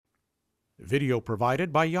Video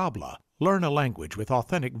provided by Yabla. Learn a language with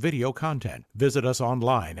authentic video content. Visit us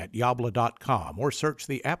online at yabla.com or search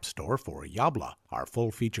the App Store for Yabla. Our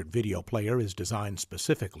full-featured video player is designed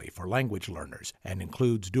specifically for language learners and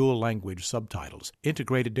includes dual language subtitles,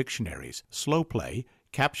 integrated dictionaries, slow play,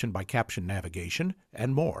 caption-by-caption navigation,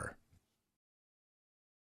 and more.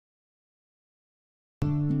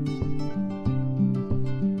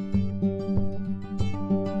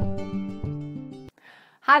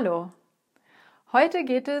 Hallo! Heute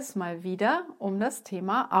geht es mal wieder um das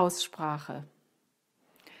Thema Aussprache.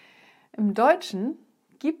 Im Deutschen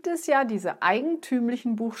gibt es ja diese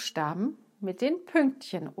eigentümlichen Buchstaben mit den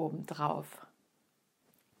Pünktchen obendrauf.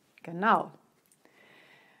 Genau,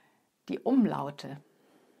 die Umlaute.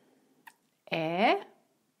 Ä,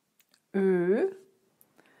 Ö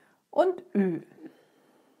und Ü.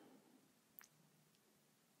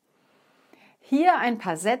 Hier ein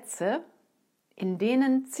paar Sätze, in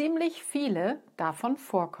denen ziemlich viele davon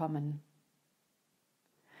vorkommen.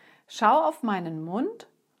 Schau auf meinen Mund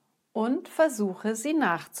und versuche sie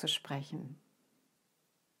nachzusprechen.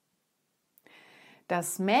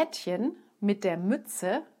 Das Mädchen mit der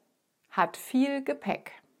Mütze hat viel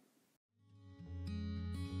Gepäck.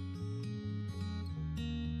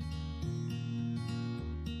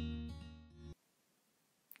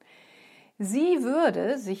 Sie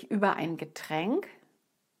würde sich über ein Getränk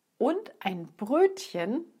und ein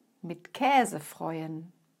Brötchen mit Käse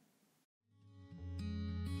freuen.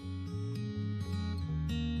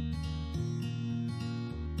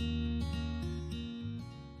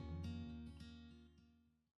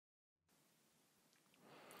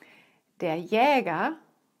 Der Jäger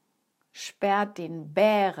sperrt den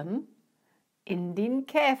Bären in den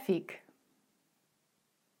Käfig.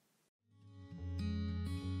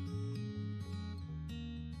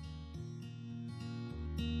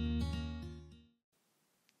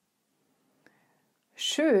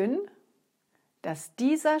 Schön, dass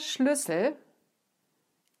dieser Schlüssel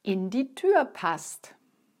in die Tür passt.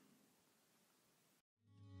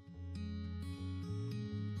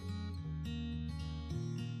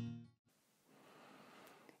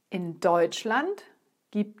 In Deutschland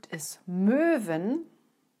gibt es Möwen,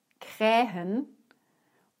 Krähen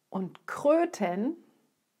und Kröten,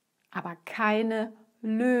 aber keine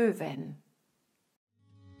Löwen.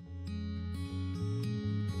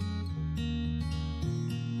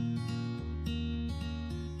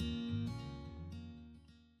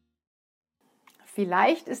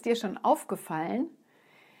 Vielleicht ist dir schon aufgefallen,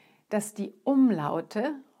 dass die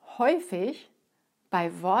Umlaute häufig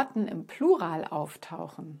bei Worten im Plural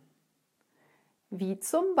auftauchen, wie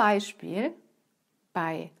zum Beispiel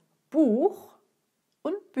bei Buch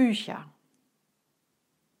und Bücher,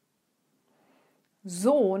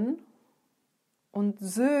 Sohn und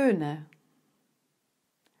Söhne,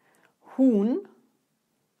 Huhn,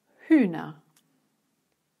 Hühner.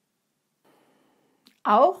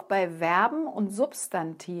 Auch bei Verben und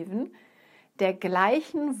Substantiven der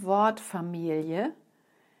gleichen Wortfamilie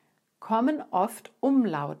kommen oft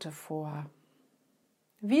Umlaute vor,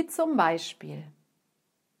 wie zum Beispiel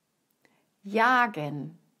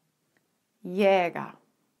jagen, Jäger,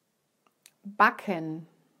 backen,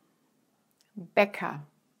 Bäcker,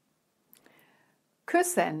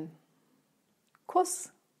 küssen,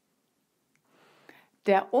 Kuss.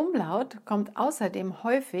 Der Umlaut kommt außerdem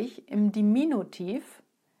häufig im Diminutiv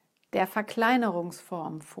der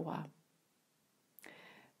Verkleinerungsform vor.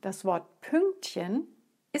 Das Wort Pünktchen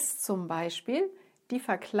ist zum Beispiel die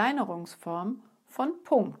Verkleinerungsform von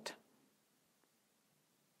Punkt.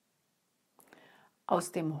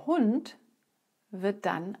 Aus dem Hund wird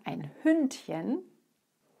dann ein Hündchen,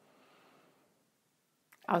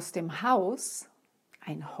 aus dem Haus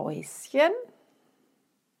ein Häuschen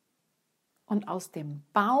und aus dem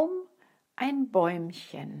Baum ein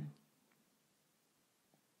Bäumchen.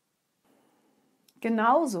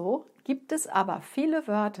 Genauso gibt es aber viele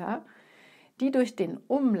Wörter, die durch den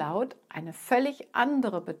Umlaut eine völlig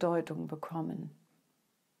andere Bedeutung bekommen.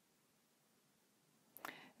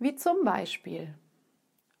 Wie zum Beispiel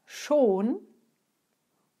schon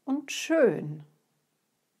und schön,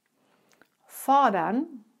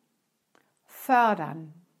 fordern,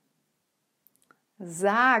 fördern,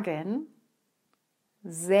 sagen,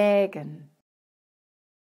 sägen.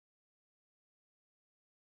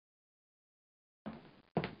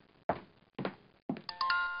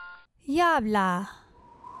 Yabla.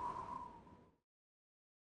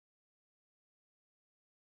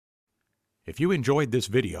 If you enjoyed this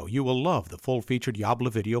video, you will love the full-featured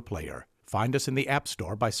Yabla video player. Find us in the App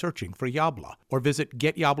Store by searching for Yabla, or visit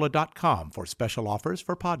getyabla.com for special offers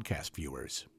for podcast viewers.